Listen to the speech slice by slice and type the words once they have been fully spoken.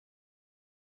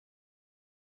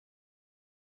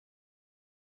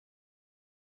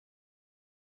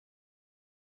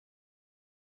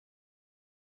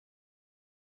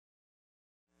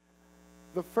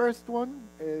The first one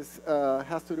is,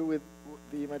 has to do with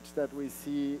the image that we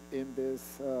see in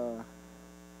this in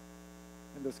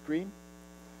the screen.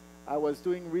 I was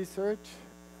doing research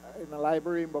in a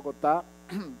library in Bogotá,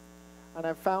 and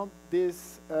I found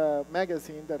this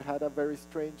magazine that had a very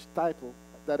strange title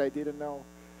that I didn't know.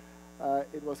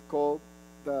 It was called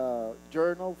the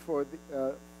Journal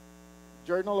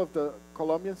of the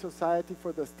Colombian Society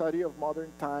for the Study of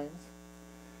Modern Times,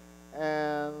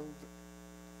 and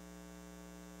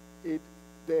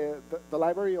the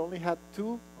library only had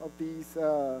two of these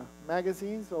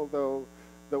magazines, although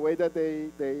the way that they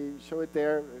show it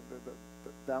there,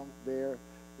 down there,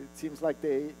 it seems like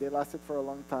they lasted for a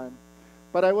long time.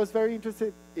 But I was very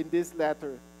interested in this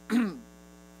letter,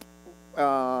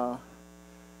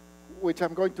 which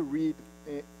I'm going to read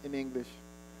in English.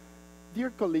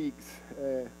 Dear colleagues,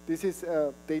 this is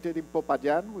dated in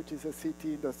Popayán, which is a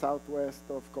city in the southwest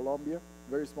of Colombia,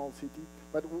 very small city,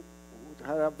 but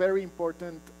had a very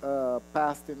important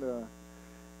past in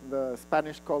the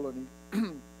Spanish colony.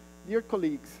 Dear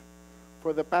colleagues,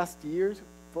 for the past years,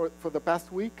 for the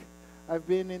past week, I've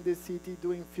been in this city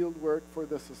doing field work for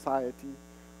the society.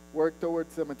 Work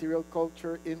towards the material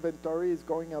culture inventory is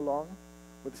going along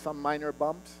with some minor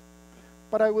bumps,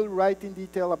 but I will write in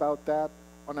detail about that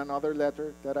on another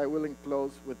letter that I will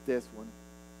enclose with this one.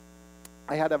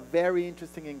 I had a very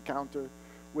interesting encounter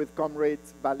with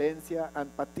comrades Valencia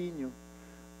and Patiño,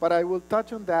 but I will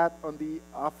touch on that on the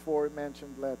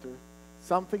aforementioned letter.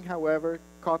 Something, however,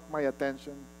 caught my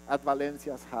attention at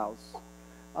Valencia's house.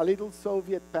 A little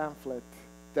Soviet pamphlet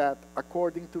that,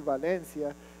 according to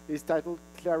Valencia, is titled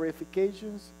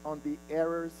Clarifications on the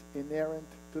Errors Inherent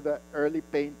to the Early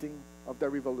Painting of the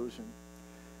Revolution.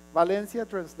 Valencia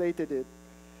translated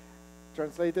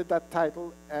that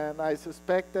title, and I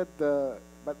suspect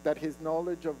that his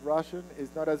knowledge of Russian is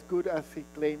not as good as he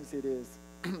claims it is.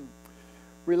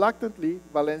 Reluctantly,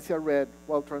 Valencia read,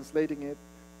 while translating it,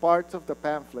 parts of the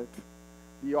pamphlet.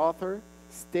 The author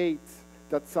states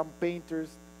that some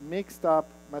painters mixed up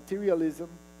materialism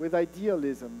with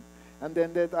idealism and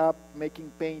ended up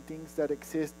making paintings that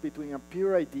exist between a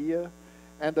pure idea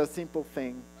and a simple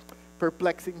thing,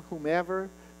 perplexing whomever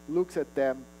looks at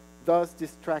them, thus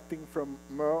distracting from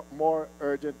more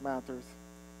urgent matters.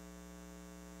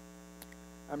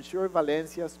 I'm sure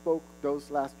Valencia spoke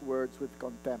those last words with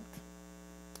contempt.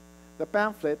 The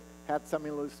pamphlet had some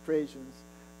illustrations.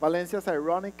 Valencia's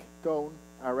ironic tone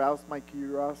aroused my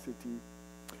curiosity.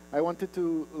 I wanted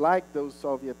to like those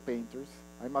Soviet painters.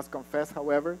 I must confess,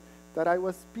 however, that I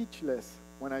was speechless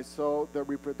when I saw the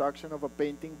reproduction of a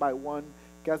painting by one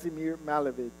Kazimir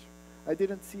Malevich. I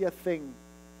didn't see a thing.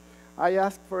 I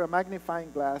asked for a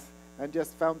magnifying glass and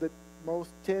just found the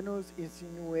most tenuous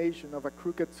insinuation of a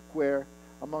crooked square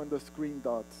among the screen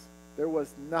dots. There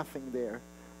was nothing there.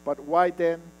 But why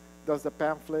then does the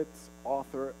pamphlet's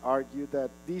author argue that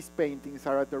these paintings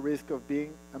are at the risk of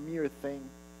being a mere thing?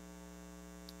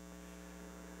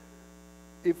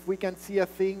 If we can see a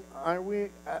thing,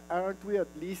 aren't we at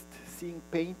least seeing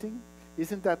painting?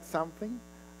 Isn't that something?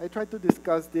 I tried to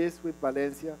discuss this with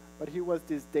Valencia, but he was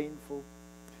disdainful.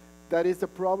 That is the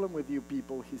problem with you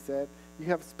people, he said. You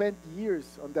have spent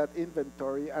years on that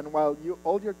inventory, and meanwhile,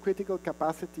 all your critical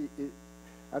capacity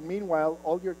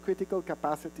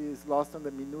is lost on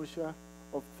the minutiae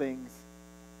of things.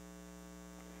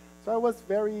 So I was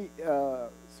very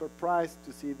surprised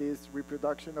to see this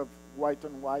reproduction of White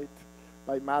on White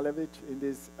by Malevich in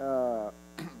this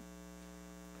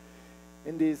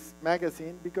in this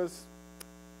magazine, because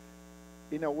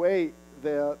in a way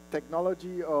the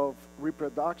technology of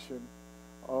reproduction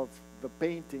of the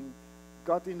painting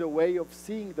got in the way of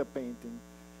seeing the painting.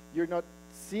 You're not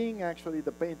seeing actually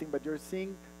the painting, but you're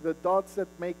seeing the dots that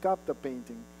make up the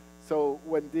painting. So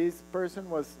when this person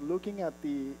was looking at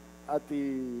the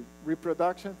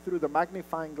reproduction through the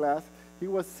magnifying glass, he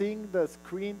was seeing the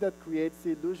screen that creates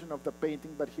the illusion of the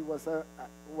painting, but he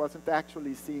wasn't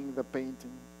actually seeing the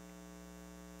painting.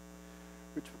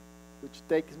 Which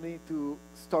takes me to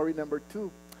story number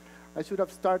 2. I should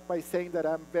have started by saying that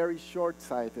I'm very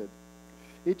short-sighted.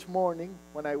 Each morning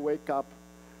when I wake up,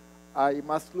 I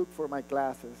must look for my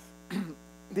glasses.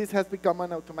 This has become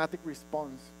an automatic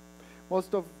response.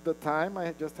 Most of the time,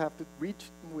 I just have to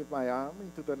reach with my arm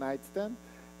into the nightstand,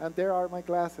 and there are my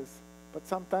glasses. But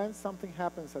sometimes something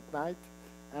happens at night,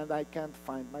 and I can't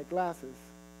find my glasses.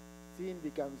 Scene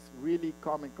becomes really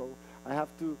comical. I have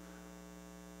to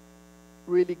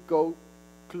really go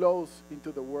close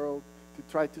into the world to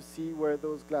try to see where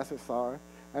those glasses are.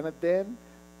 And then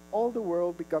all the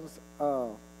world becomes a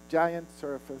giant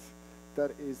surface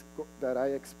that I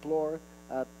explore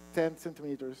at 10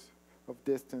 centimeters of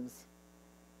distance.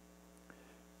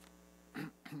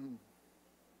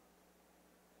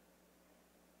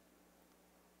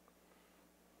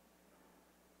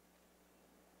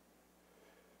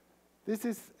 This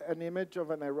is an image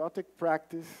of an erotic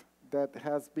practice that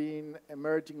has been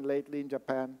emerging lately in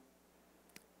Japan,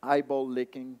 eyeball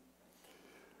licking.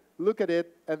 Look at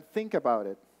it and think about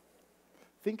it.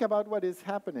 Think about what is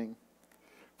happening.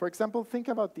 For example, think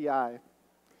about the eye.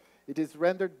 It is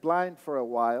rendered blind for a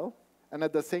while, and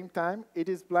at the same time, that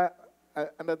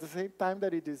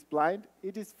it is blind,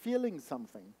 it is feeling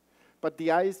something. But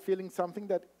the eye is feeling something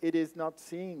that it is not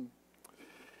seeing.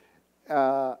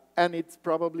 And it's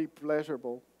probably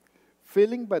pleasurable.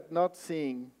 Feeling but not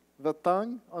seeing. The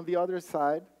tongue, on the other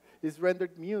side, is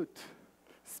rendered mute.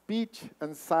 Speech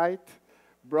and sight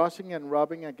brushing and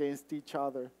rubbing against each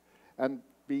other and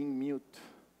being mute.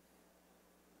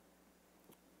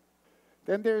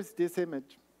 Then there's this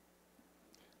image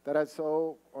that I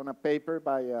saw on a paper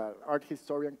by an art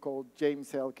historian called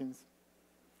James Elkins.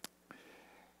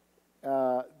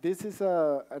 This is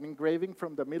an engraving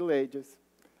from the Middle Ages,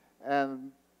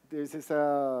 and this is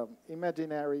an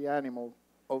imaginary animal,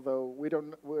 although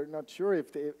we're not sure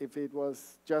if it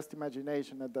was just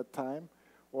imagination at that time,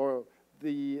 or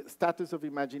the status of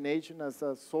imagination as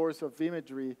a source of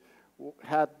imagery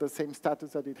had the same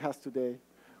status that it has today.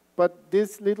 But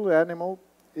this little animal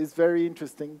is very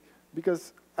interesting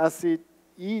because as it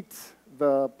eats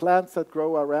the plants that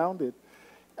grow around it,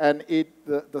 and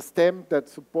the stem that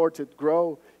supports it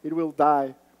grow, it will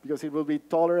die because it will be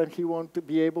taller and he won't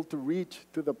be able to reach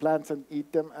to the plants and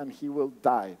eat them, and he will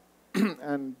die.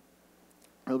 And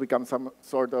will become some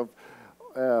sort of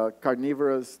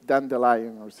carnivorous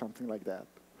dandelion or something like that.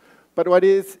 But what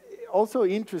is also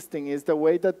interesting is the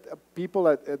way that people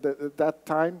at that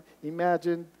time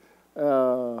imagined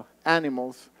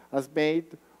animals as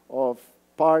made of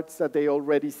parts that they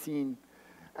already seen.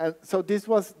 And so this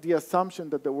was the assumption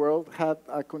that the world had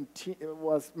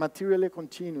was materially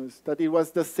continuous, that it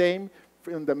was the same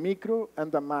in the micro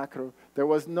and the macro. There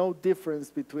was no difference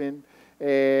between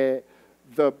the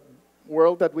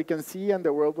world that we can see and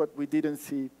the world that we didn't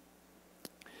see.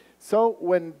 So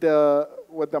when the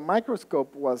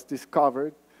microscope was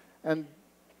discovered, and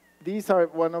these are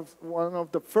one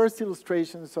of the first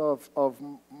illustrations of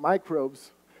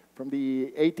microbes from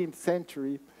the 18th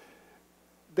century,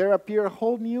 there appear a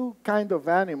whole new kind of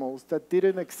animals that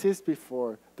didn't exist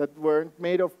before, that weren't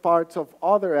made of parts of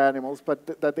other animals, but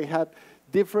that they had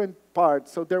different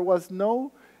parts. So there was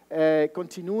no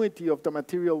continuity of the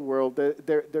material world.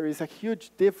 There is a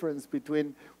huge difference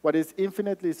between what is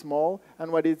infinitely small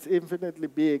and what is infinitely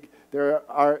big. There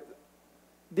are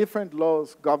different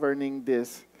laws governing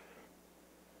this.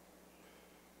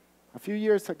 A few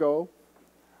years ago,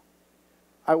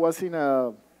 I was in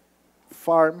a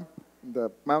farm in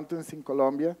the mountains in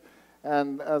Colombia,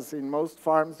 and as in most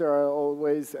farms, there are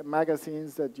always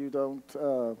magazines that you don't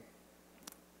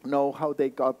know how they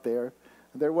got there.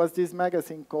 There was this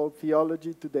magazine called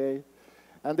Theology Today,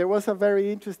 and there was a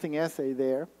very interesting essay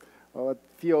there of a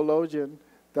theologian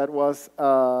that was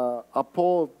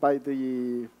appalled by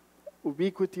the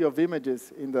ubiquity of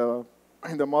images in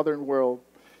the modern world.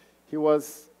 He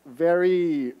was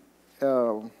very,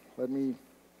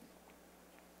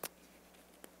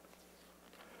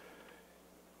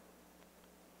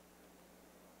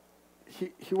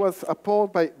 He was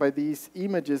appalled by these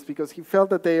images because he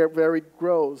felt that they are very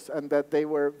gross and that they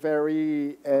were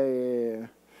very,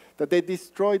 that they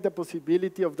destroyed the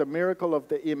possibility of the miracle of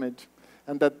the image,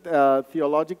 and that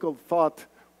theological thought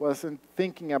wasn't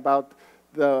thinking about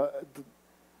the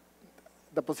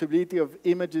possibility of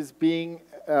images being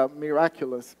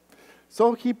miraculous.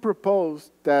 So he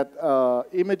proposed that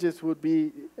images would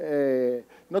be,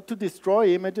 not to destroy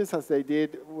images as they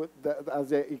did, as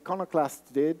the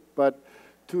iconoclasts did, but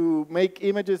to make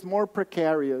images more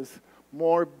precarious,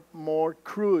 more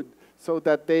crude, so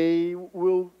that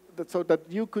so that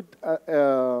you could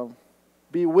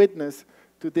be witness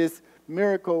to this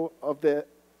miracle of the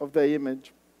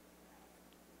image.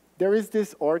 There is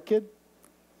this orchid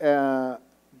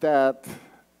that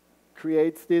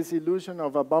creates this illusion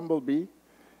of a bumblebee,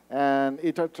 and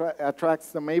it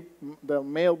attracts the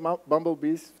male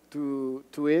bumblebees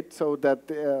to it, so that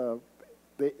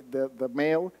the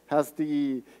male has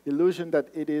the illusion that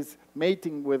it is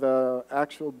mating with an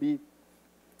actual bee,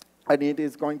 and it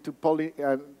is going to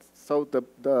pollinate. So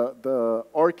the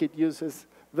orchid uses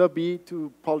the bee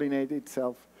to pollinate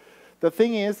itself. The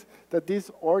thing is that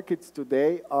these orchids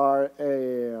today are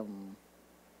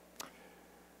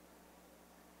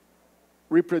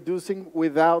reproducing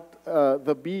without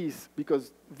the bees,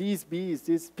 because this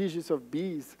species of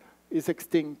bees is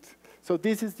extinct. So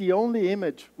this is the only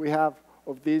image we have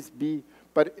of this bee.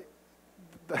 But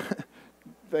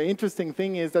the interesting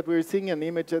thing is that we're seeing an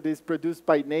image that is produced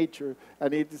by nature,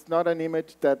 and it is not an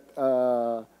image that,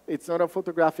 it's not a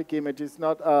photographic image, it's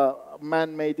not a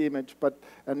man-made image, but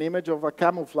an image of a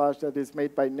camouflage that is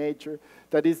made by nature,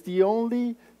 that is the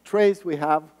only trace we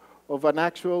have of an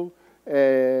actual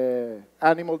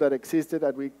animal that existed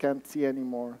that we can't see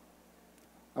anymore.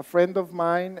 A friend of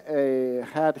mine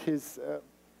had his,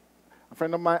 a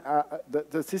friend of mine,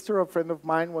 the sister of a friend of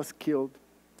mine was killed,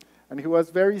 and he was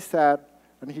very sad,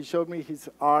 and he showed me his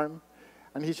arm,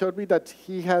 and he showed me that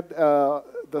he had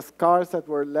the scars that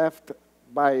were left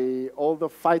by all the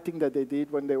fighting that they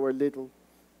did when they were little.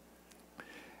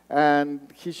 And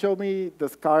he showed me the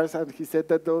scars, and he said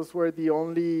that those were the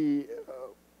only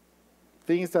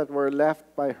things that were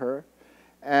left by her.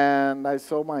 And I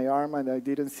saw my arm, and I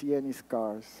didn't see any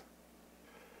scars.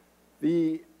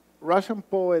 The Russian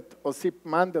poet Osip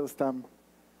Mandelstam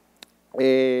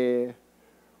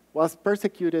was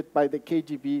persecuted by the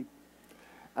KGB,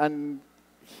 and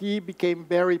he became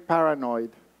very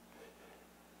paranoid.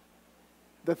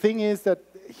 The thing is that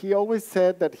he always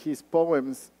said that his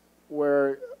poems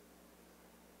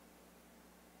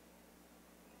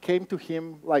came to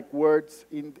him like words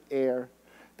in the air,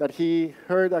 that he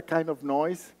heard a kind of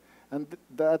noise, and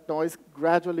that noise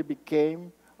gradually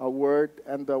became a word,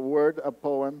 and the word a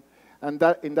poem. And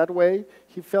that, in that way,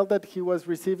 he felt that he was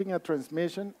receiving a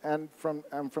transmission, and from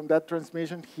that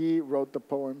transmission, he wrote the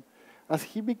poem. As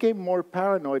he became more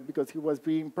paranoid because he was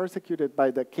being persecuted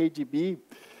by the KGB,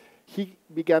 he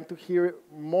began to hear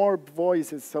more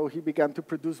voices, so he began to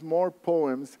produce more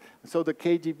poems. So the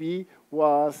KGB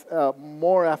was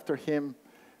more after him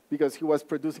because he was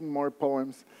producing more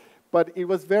poems. But it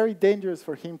was very dangerous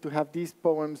for him to have these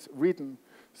poems written.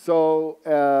 So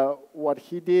what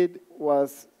he did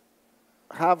was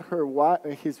have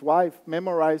his wife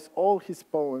memorize all his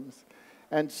poems,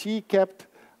 and she kept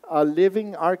a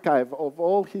living archive of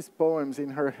all his poems in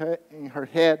her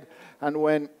head. And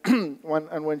when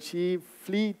she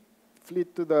fled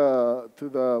to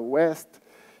the west,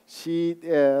 she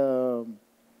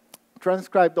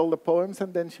transcribed all the poems,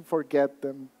 and then she forgot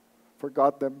them. I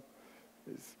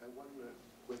wonder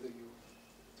whether you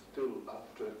still,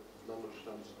 after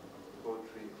Mandelstam's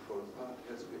poetry for a part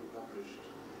has been published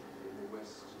in the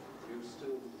West, do you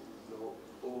still know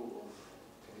all of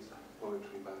his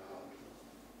poetry by heart?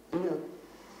 No.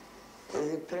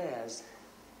 The prayers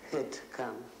had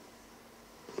come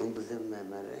into the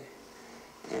memory,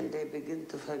 and I begin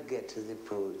to forget the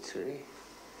poetry,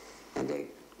 and I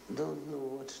don't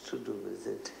know what to do with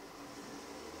it.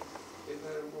 If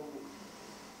I remove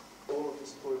all of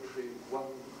his poetry, one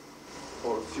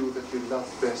or a few that you love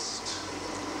best,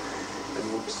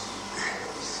 and would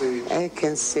say... I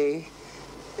can say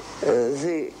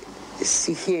the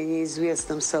стихи о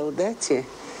неизвестном солдате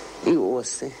и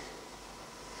осы.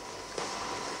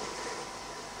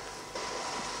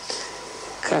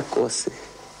 Как осы.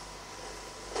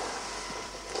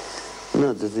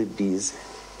 Not the bees.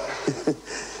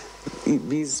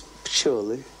 Bees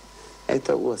пчелы.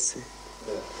 Это осы.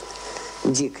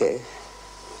 Дикая.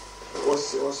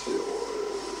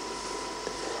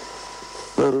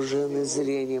 Вооруженный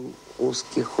зрением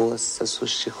узких ос,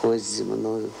 сосущих ось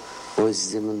земную.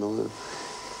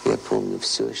 Я помню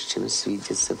все, с чем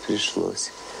свидеться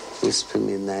пришлось, и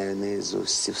вспоминаю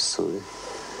наизусть и всуе.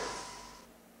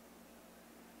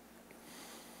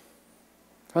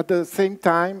 At the same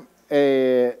time,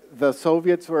 the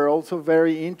Soviets were also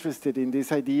very interested in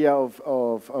this idea of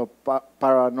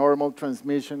paranormal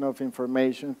transmission of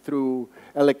information through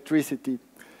electricity.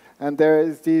 And there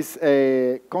is this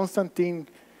Konstantin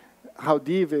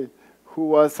Haudive, who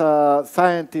was a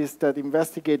scientist that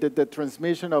investigated the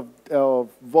transmission of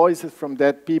voices from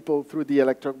dead people through the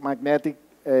electromagnetic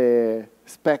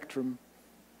spectrum.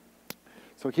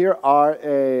 So here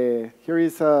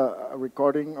is a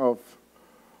recording of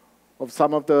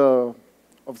some of the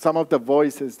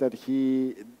voices that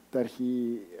he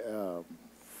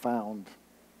found.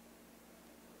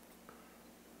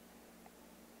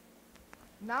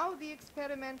 Now the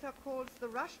experimenter calls the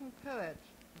Russian poet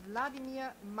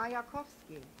Vladimir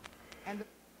Mayakovsky. And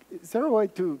is there a way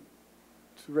to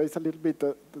raise a little bit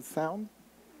the sound?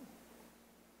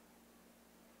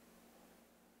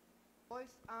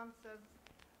 Voice answers.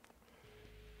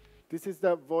 This is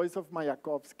the voice of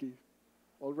Mayakovsky,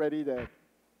 already dead.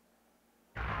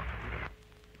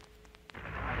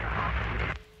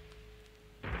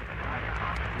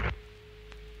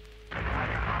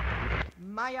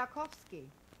 Mayakovsky.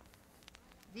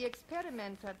 The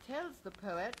experimenter tells the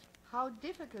poet how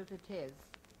difficult it is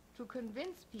to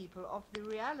convince people of the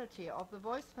reality of the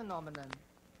voice phenomenon,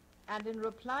 and in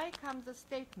reply comes a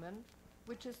statement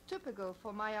which is typical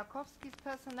for Mayakovsky's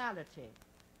personality.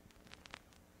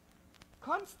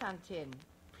 Konstantin,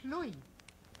 pluj.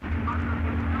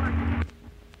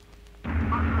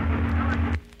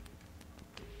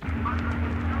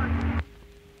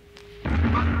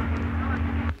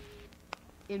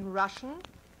 In Russian,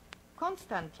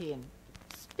 Konstantin,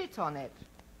 spit on it.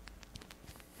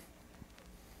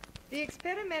 The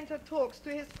experimenter talks to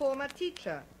his former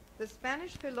teacher, the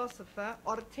Spanish philosopher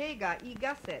Ortega y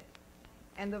Gasset,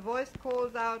 and the voice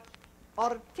calls out,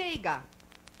 Ortega.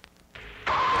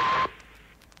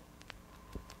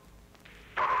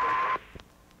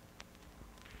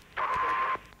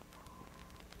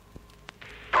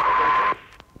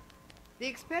 The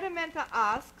experimenter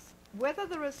asks whether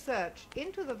the research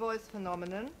into the voice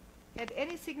phenomenon had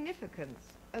any significance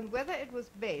and whether it was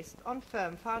based on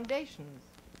firm foundations.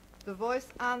 The voice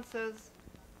answers,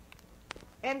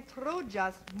 entre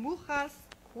otras muchas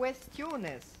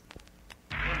cuestiones.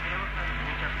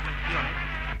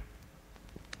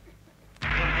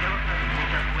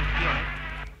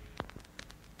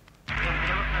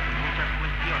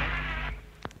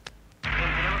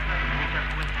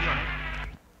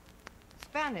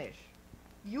 Spanish,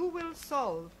 you will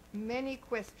solve many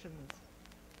questions.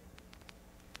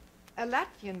 A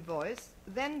Latvian voice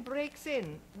then breaks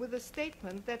in with a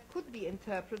statement that could be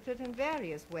interpreted in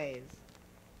various ways.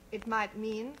 It might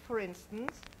mean, for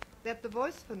instance, that the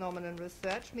voice phenomenon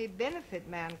research may benefit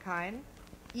mankind,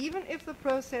 even if the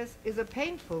process is a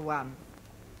painful one.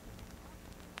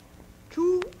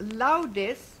 Tu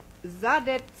laudis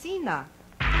zadecina.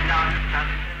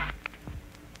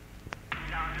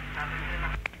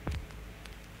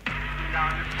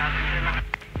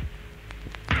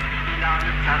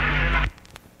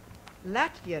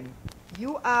 Latvian,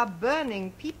 you are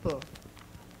burning people.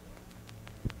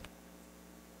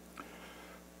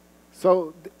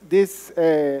 So this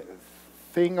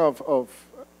thing of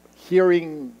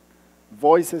hearing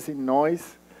voices in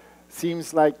noise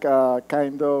seems like a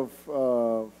kind of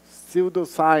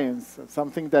pseudoscience,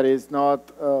 something that is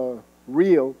not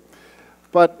real.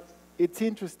 But it's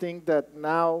interesting that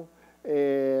now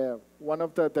one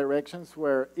of the directions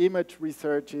where image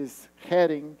research is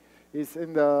heading is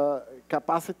in the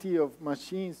capacity of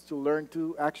machines to learn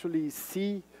to actually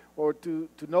see or to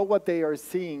know what they are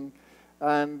seeing.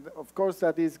 And of course,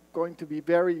 that is going to be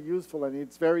very useful, and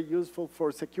it's very useful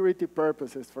for security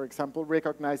purposes, for example,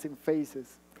 recognizing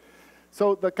faces.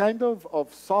 So the kind of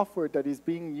software that is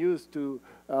being used to,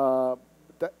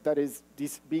 that is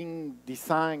being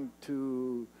designed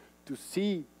to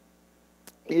see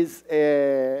is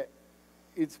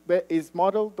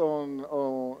modeled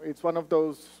on, it's one of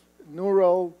those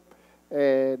neural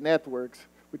networks,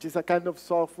 which is a kind of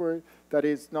software that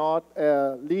is not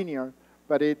linear,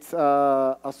 but it's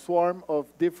a swarm of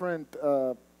different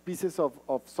pieces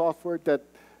of software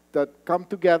that come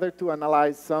together to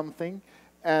analyze something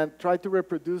and try to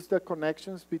reproduce the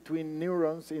connections between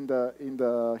neurons in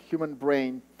the human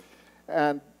brain.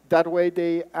 And that way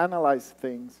they analyze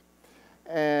things.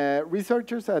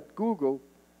 Researchers at Google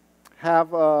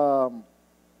have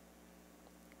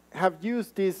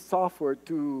used this software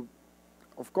to,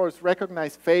 of course,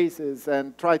 recognize faces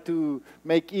and try to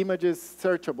make images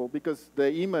searchable, because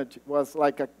the image was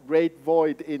like a great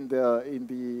void in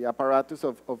the apparatus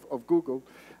of Google.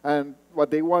 And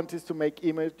what they want is to make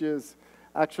images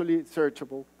actually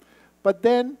searchable. But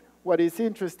then what is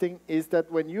interesting is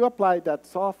that when you apply that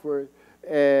software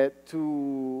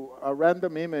to a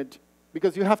random image,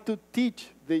 because you have to teach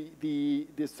the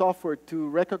software to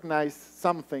recognize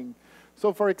something.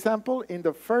 So for example, in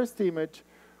the first image,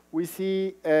 we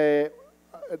see the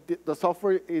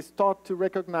software is taught to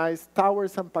recognize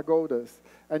towers and pagodas.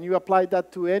 And you apply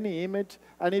that to any image,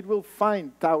 and it will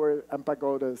find towers and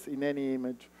pagodas in any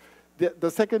image.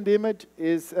 The second image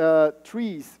is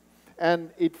trees,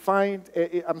 and it finds,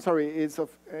 it's an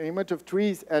image of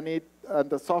trees, and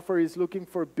the software is looking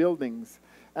for buildings.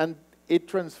 And it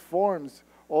transforms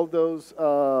all those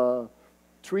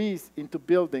trees into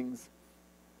buildings.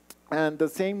 And the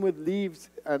same with leaves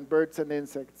and birds and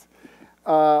insects.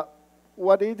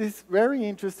 What it is very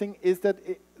interesting is that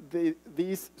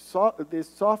this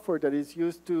software that is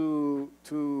used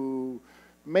to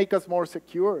make us more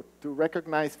secure, to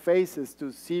recognize faces,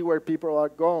 to see where people are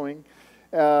going,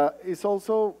 is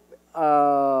also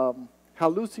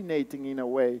hallucinating in a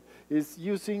way. Is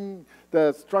using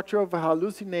the structure of a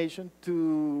hallucination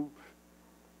to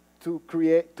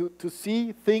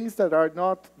see things that are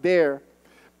not there.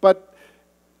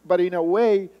 But in a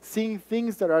way, seeing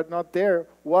things that are not there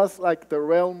was like the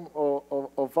realm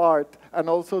of of art, and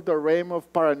also the realm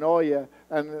of paranoia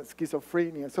and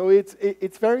schizophrenia. So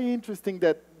it's very interesting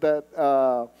that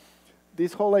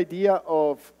this whole idea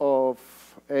of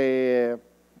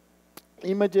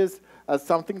images as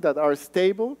something that are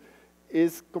stable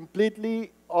is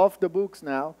completely off the books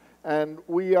now, and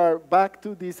we are back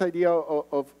to this idea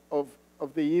of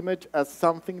the image as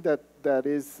something that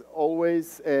is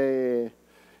always in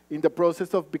the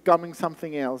process of becoming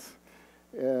something else.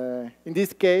 In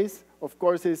this case, of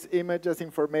course, is image as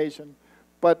information,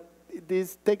 but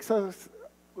this takes us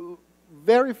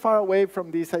very far away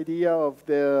from this idea of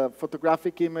the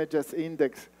photographic image as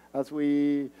index, as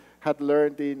we had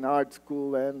learned in art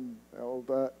school and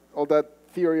all that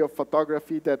theory of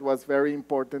photography that was very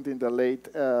important in the late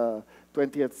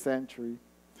 20th century.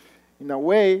 In a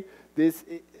way, this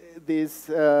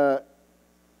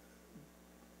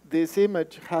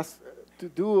image has to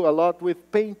do a lot with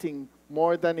painting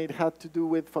more than it had to do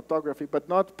with photography, but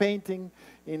not painting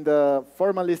in the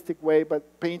formalistic way,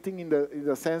 but painting in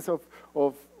the sense of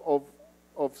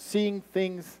seeing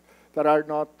things that are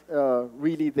not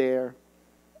really there.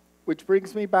 Which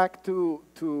brings me back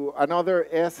to another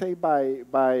essay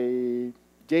by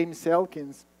James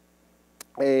Elkins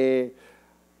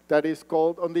that is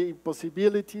called On the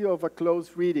Impossibility of a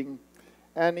Close Reading.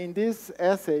 And in this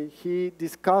essay, he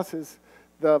discusses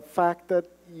the fact that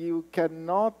you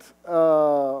cannot,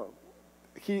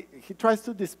 he tries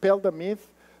to dispel the myth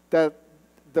that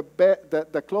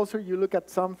the closer you look at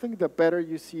something, the better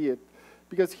you see it.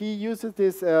 Because he uses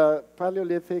this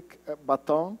Paleolithic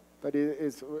baton that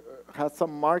has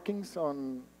some markings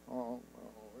on,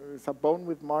 it's a bone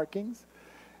with markings,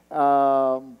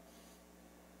 that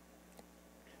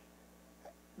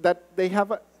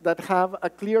have a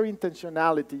clear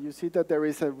intentionality. You see that there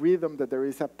is a rhythm, that there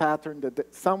is a pattern,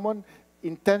 that someone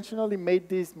intentionally made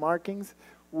these markings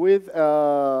with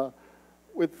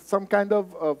some kind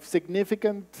of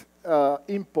significant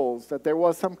impulse, that there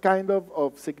was some kind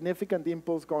of significant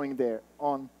impulse going there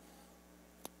on.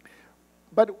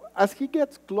 But as he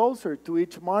gets closer to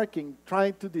each marking,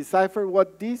 trying to decipher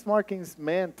what these markings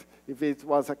meant, if it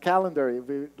was a calendar, if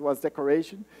it was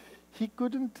decoration, he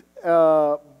couldn't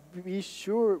be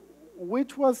sure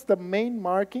which was the main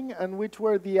marking and which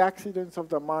were the accidents of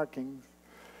the markings.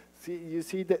 See, you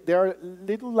see that there are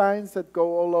little lines that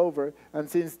go all over, and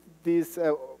since this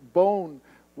bone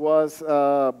was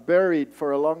buried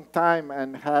for a long time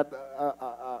and had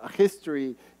a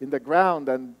history in the ground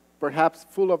and perhaps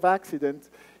full of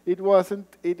accidents, it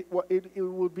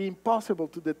would be impossible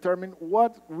to determine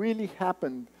what really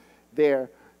happened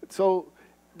there. So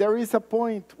there is a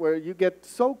point where you get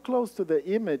so close to the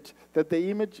image that the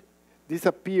image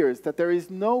disappears, that there is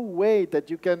no way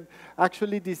that you can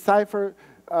actually decipher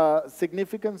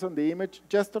significance on the image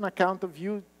just on account of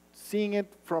you seeing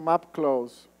it from up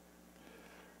close.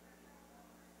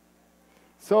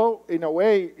 So in a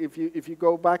way, if you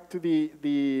go back to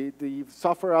the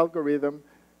software algorithm,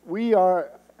 we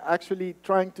are actually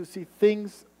trying to see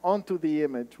things onto the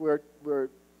image. We're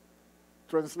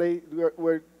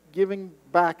giving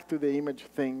back to the image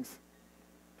things.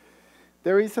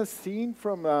 There is a scene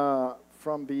from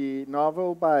the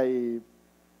novel by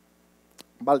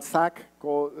Balzac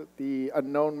called The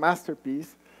Unknown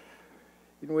Masterpiece,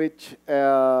 in which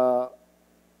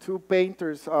two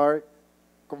painters are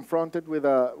confronted with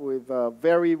a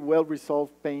very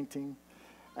well-resolved painting,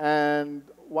 and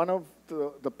one of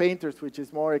the painters, which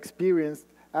is more experienced,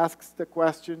 asks the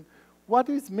question, what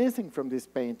is missing from this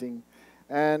painting?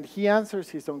 And he answers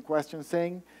his own question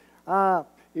saying,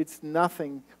 it's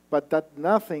nothing, but that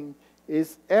nothing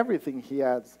is everything, he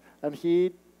adds. And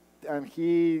he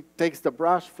takes the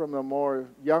brush from a more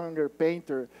younger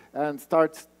painter and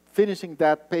starts finishing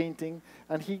that painting,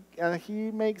 and he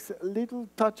makes little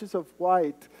touches of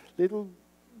white, little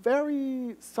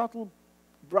very subtle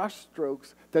brush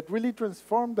strokes that really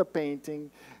transform the painting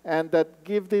and that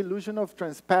give the illusion of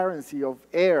transparency, of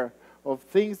air, of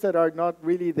things that are not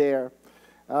really there.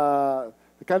 The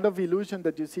kind of illusion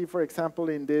that you see, for example,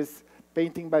 in this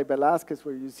painting by Velázquez,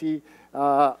 where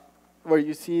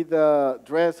you see the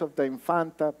dress of the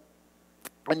Infanta,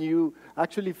 and you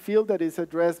actually feel that it's a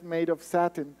dress made of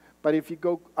satin, but if you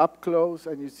go up close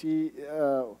and you see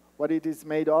what it is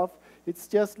made of, it's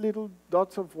just little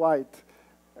dots of white.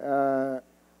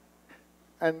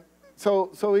 And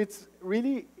so it's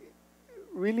really,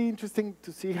 really interesting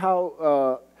to see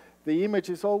how the image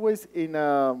is always in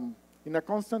a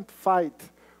constant fight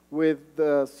with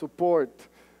the support,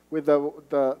 with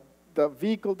the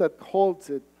vehicle that holds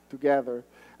it together.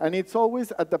 And it's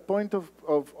always at the point of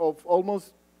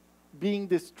almost being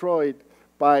destroyed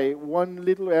by one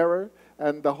little error,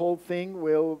 and the whole thing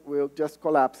will just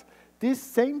collapse. This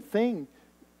same thing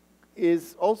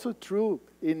is also true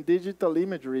in digital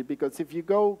imagery, because if you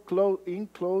go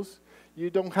close, you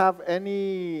don't have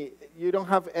any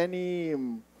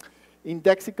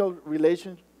indexical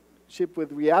relationship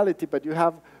with reality, but you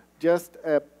have just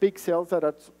pixels that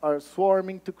are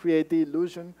swarming to create the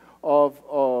illusion of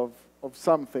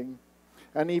something.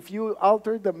 And if you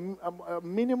alter the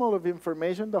minimal of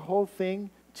information, the whole thing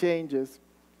changes.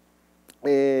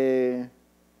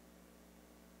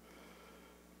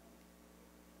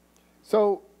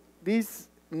 So this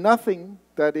nothing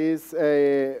that is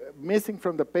missing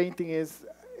from the painting is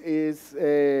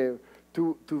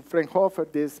to Fraunhofer,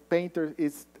 this painter,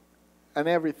 is an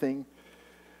everything.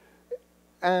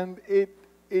 And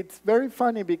it's very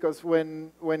funny because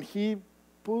when he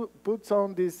puts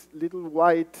on these little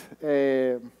white,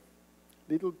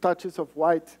 little touches of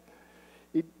white,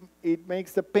 it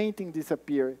makes the painting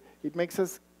disappear. It makes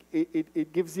us,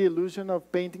 it gives the illusion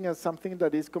of painting as something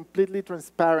that is completely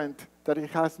transparent, that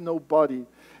it has no body.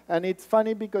 And it's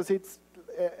funny because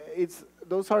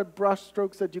those are brush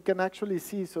strokes that you can actually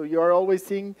see. So you are always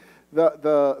seeing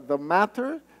the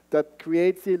matter that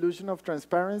creates the illusion of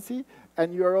transparency,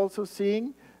 and you are also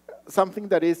seeing something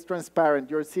that is transparent.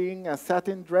 You're seeing a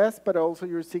satin dress, but also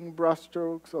you're seeing brush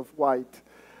strokes of white.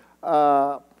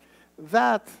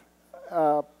 That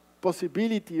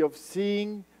possibility of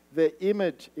seeing the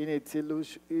image in its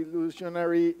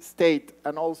illusionary state,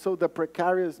 and also the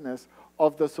precariousness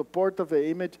of the support of the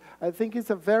image, I think is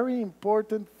a very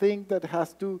important thing that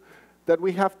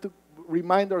we have to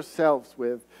remind ourselves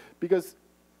with, because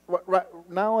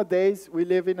nowadays we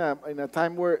live in a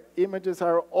time where images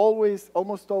are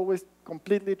almost always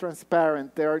completely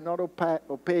transparent. They are not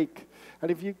opaque, and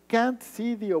if you can't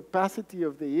see the opacity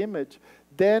of the image,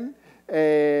 then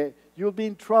you'll be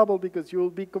in trouble, because you'll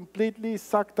be completely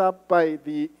sucked up by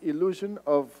the illusion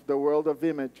of the world of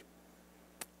image.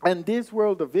 And this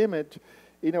world of image,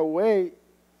 in a way,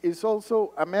 is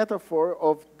also a metaphor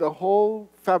of the whole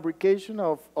fabrication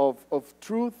of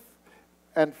truth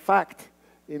and fact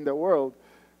in the world,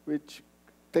 which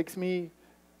takes me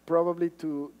probably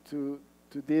to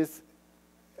this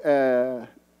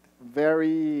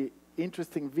very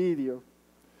interesting video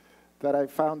that I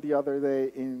found the other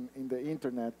day in the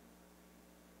internet.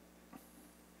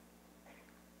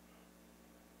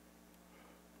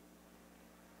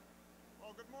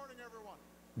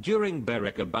 During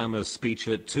Barack Obama's speech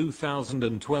at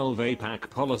 2012 APAC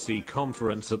Policy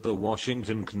Conference at the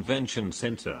Washington Convention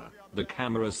Center, the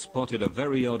camera spotted a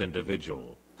very odd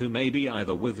individual, who may be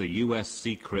either with the US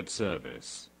Secret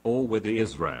Service, or with the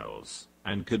Israels,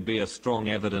 and could be a strong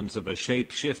evidence of a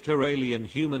shapeshifter alien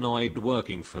humanoid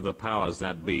working for the powers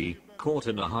that be, caught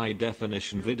in a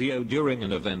high-definition video during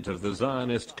an event of the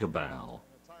Zionist cabal.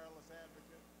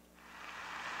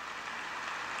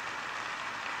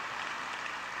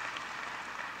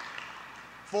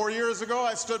 4 years ago,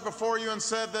 I stood before you and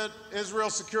said that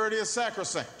Israel's security is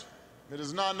sacrosanct. It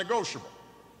is non-negotiable.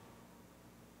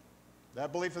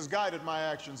 That belief has guided my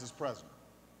actions as president.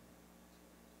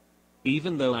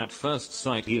 Even though at first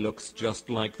sight he looks just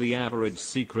like the average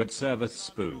Secret Service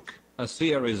spook, a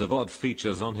series of odd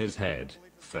features on his head,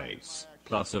 face,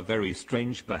 plus a very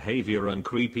strange behavior and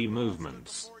creepy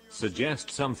movements, suggest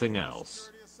something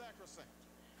else.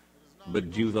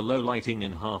 But due to the low lighting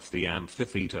in half the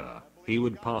amphitheater, he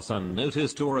would pass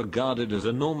unnoticed or regarded as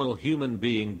a normal human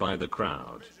being by the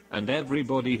crowd, and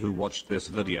everybody who watched this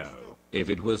video, if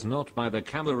it was not by the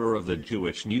camera of the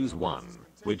Jewish News One,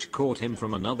 which caught him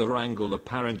from another angle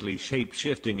apparently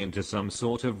shape-shifting into some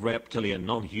sort of reptilian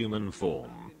non-human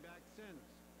form.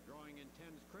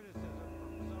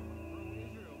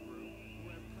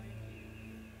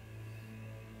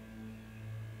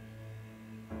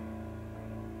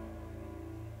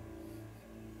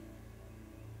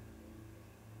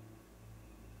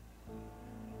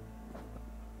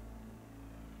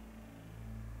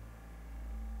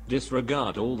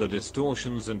 Disregard all the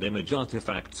distortions and image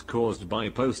artifacts caused by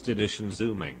post-edition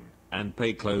zooming, and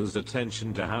pay close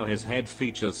attention to how his head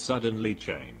features suddenly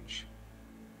change.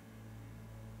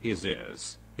 His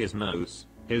ears, his nose,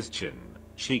 his chin,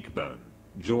 cheekbone,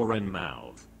 jaw and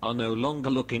mouth are no longer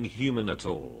looking human at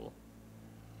all.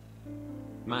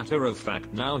 Matter of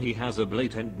fact, now he has a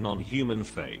blatant non-human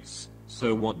face.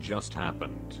 So what just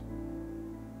happened?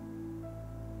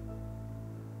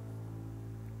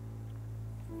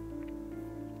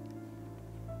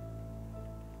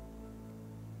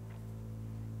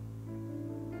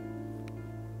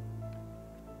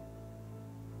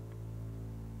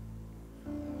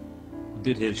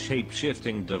 Did his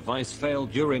shape-shifting device fail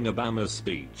during Obama's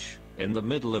speech? in the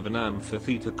middle of an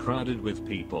amphitheater crowded with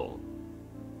people.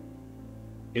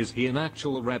 Is he an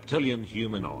actual reptilian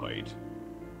humanoid?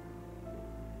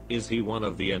 Is he one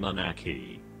of the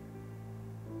Anunnaki?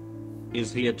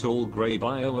 Is he a tall grey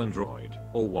bio-android,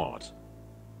 or what?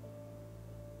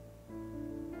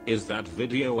 Is that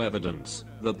video evidence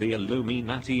that the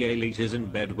Illuminati elite is in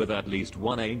bed with at least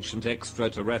one ancient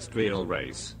extraterrestrial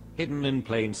race, hidden in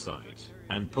plain sight,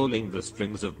 and pulling the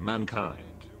strings of mankind?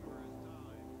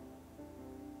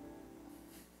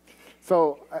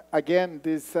 So again,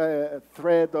 this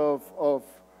thread of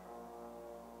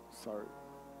sorry.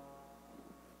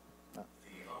 No. The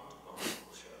Art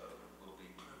Basel show will be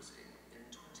closing in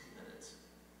 20 minutes.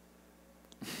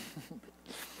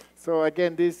 So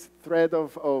again, this thread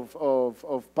of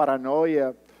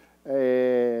paranoia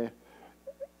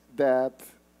that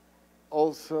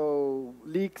also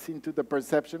leaks into the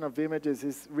perception of images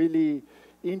is really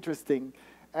interesting.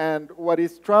 And what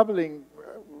is troubling,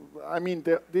 I mean,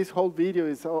 this whole video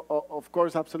is, of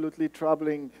course, absolutely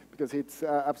troubling because it's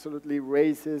absolutely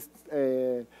racist,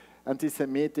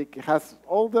 anti-Semitic. It has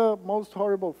all the most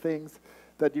horrible things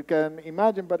that you can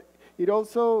imagine, but it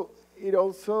also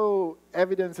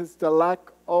evidences the lack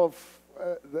of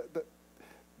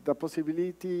the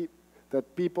possibility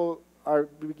that people are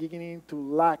beginning to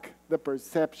lack the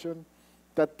perception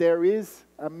that there is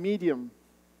a medium,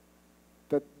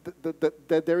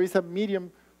 that there is a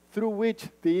medium through which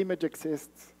the image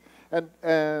exists.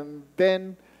 And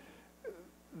then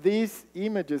these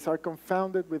images are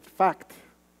confounded with fact,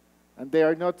 and they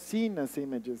are not seen as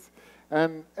images.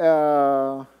 And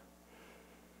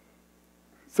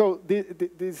so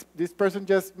this person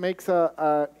just makes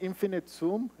a infinite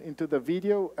zoom into the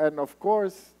video, and of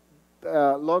course,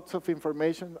 lots of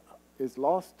information is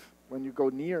lost when you go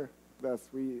near, as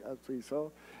we saw.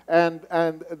 And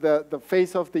the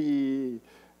face of the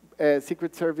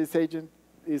Secret Service agent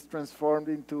is transformed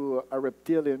into a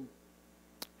reptilian.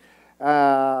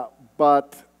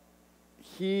 But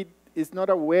he is not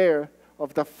aware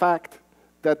of the fact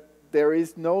that there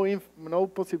is no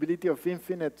possibility of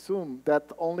infinite zoom.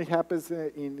 That only happens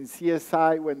in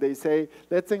CSI when they say,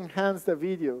 let's enhance the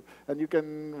video, and you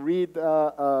can read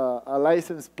a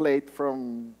license plate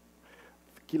from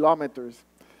kilometers.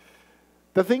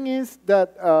 The thing is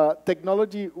that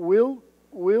technology will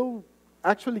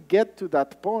actually get to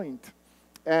that point.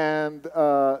 And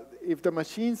if the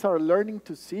machines are learning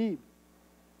to see,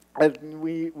 and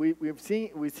we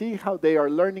see how they are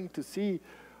learning to see,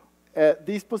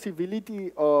 this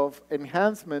possibility of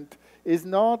enhancement is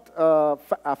not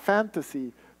a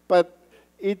fantasy, but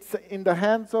it's in the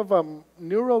hands of a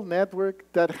neural network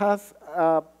that has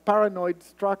a paranoid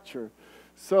structure.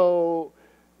 So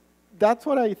that's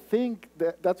what I think.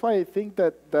 That's why I think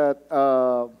that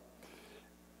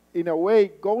in a way,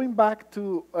 going back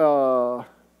to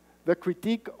the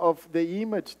critique of the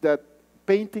image that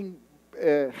painting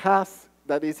has,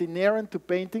 that is inherent to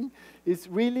painting, is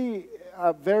really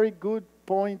a very good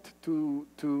point to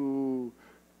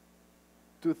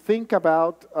think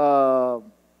about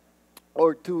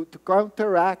or to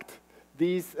counteract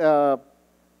these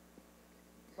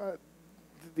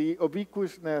the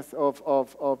ubiquitousness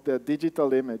of the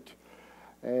digital image,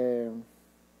 and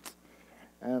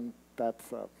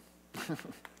that's